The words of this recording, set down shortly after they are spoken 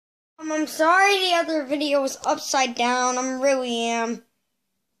I'm sorry the other video was upside down. I really am.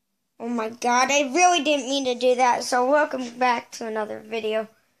 Oh my god, I really didn't mean to do that. So welcome back to another video.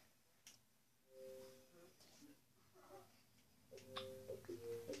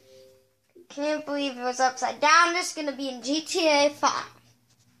 Can't believe it was upside down. This is going to be in GTA 5.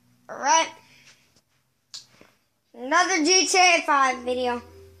 Alright. Another GTA 5 video.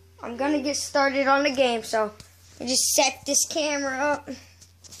 I'm going to get started on the game. So I just set this camera up.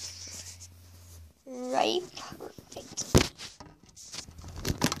 Right.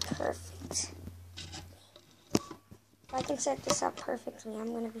 Perfect. If I can set this up perfectly, I'm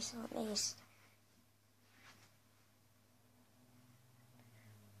going to be so amazed.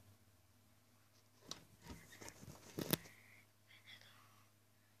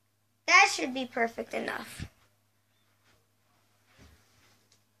 That should be perfect enough.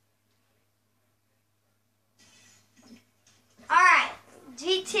 Alright,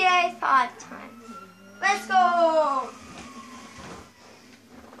 GTA 5 time. Let's go!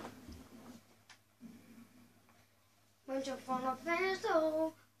 Bunch of fun of fans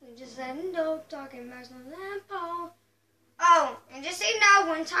though. We just end up talking about some lampo. Oh, and just so you know,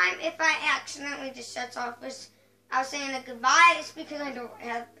 one time if I accidentally just shuts off this, I was saying a goodbye, it's because I only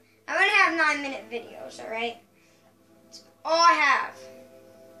have 9-minute videos, alright? That's all I have.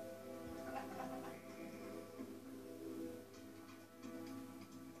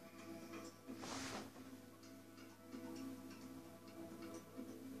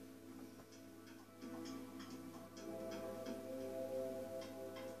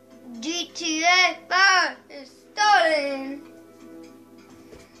 GTA 5 is starting.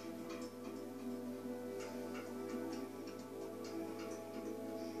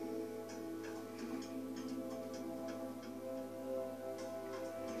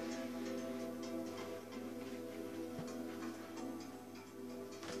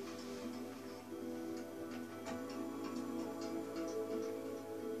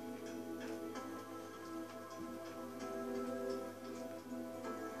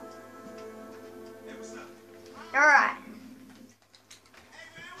 Alright.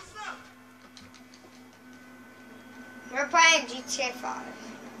 We're playing GTA 5.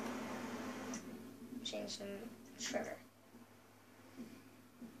 Change the trigger.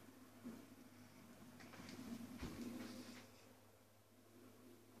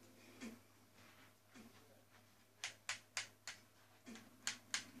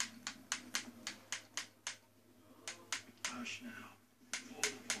 Hush now.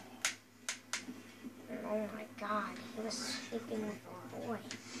 Oh my god, he was sleeping with a boy.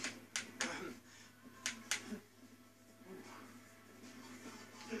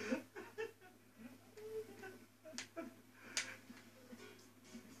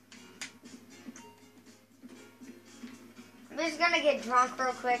 I'm just gonna get drunk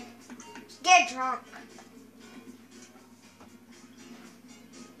real quick. Just get drunk.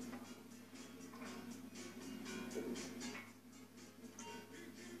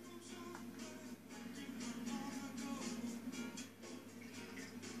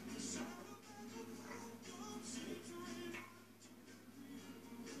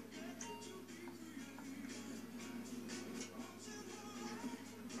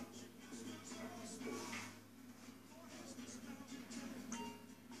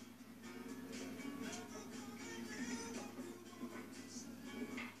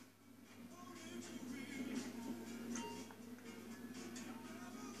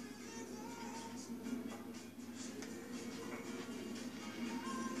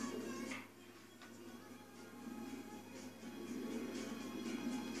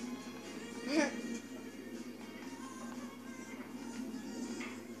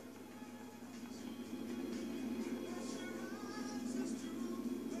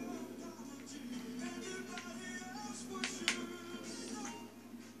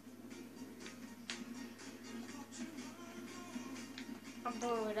 I'll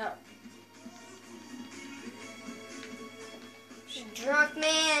blow it up. Drunk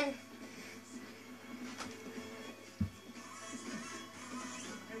man.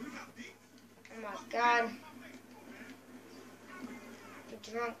 Oh my god.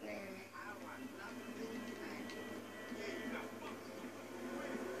 The drunk man.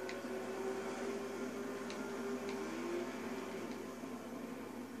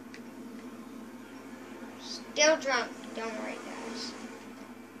 Still drunk. Don't worry, guys.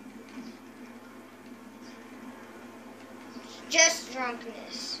 Just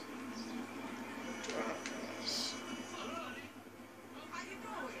drunkenness. Drunkenness.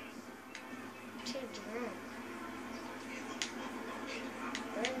 Too drunk.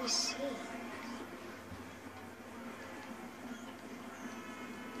 Let me see.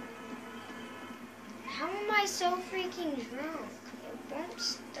 guy so freaking drunk. It won't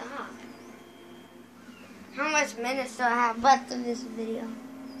stop. How much minutes do I have left of this video?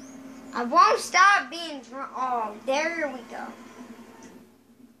 I won't stop being drunk. Oh, there we go.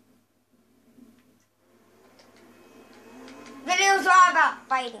 Video's all about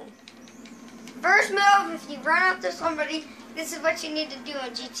fighting. First move, if you run up to somebody, this is what you need to do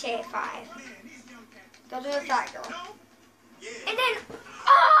in GTA 5. Go to the fat girl. And then,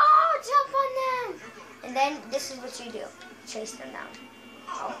 jump on them. And then this is what you do. Chase them down.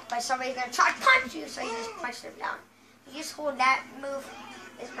 Oh, but somebody's going to try to punch you, so you just punch them down. You just hold that move.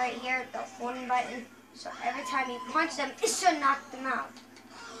 It's right here, the one button. So every time you punch them, it should knock them out.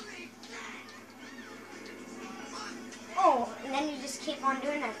 Oh, and then you just keep on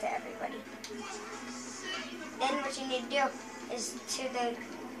doing that to everybody. Then what you need to do is to the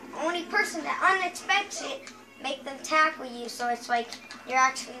only person that unexpects it, make them tackle you so it's like you're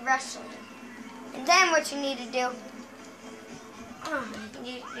actually wrestling. And then what you need to do,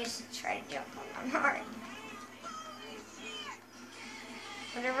 you just try to jump on them. Alright.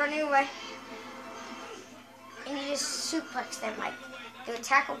 When they're running away, and you just suplex them, like do a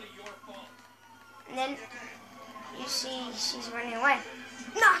tackle. And then you see she's running away.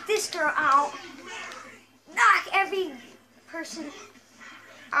 Knock this girl out. Knock every person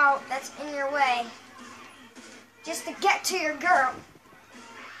out that's in your way just to get to your girl.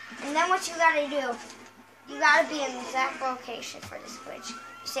 And then what you gotta do, you gotta be in the exact location for this glitch.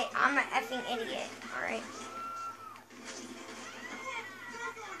 You say, I'm an effing idiot, alright?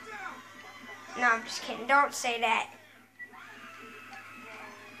 No, I'm just kidding. Don't say that.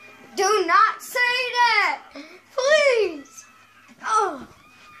 Do not say that! Please! Oh!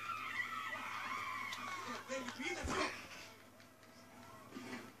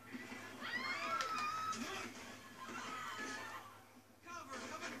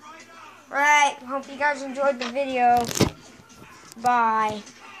 Right, hope you guys enjoyed the video. Bye.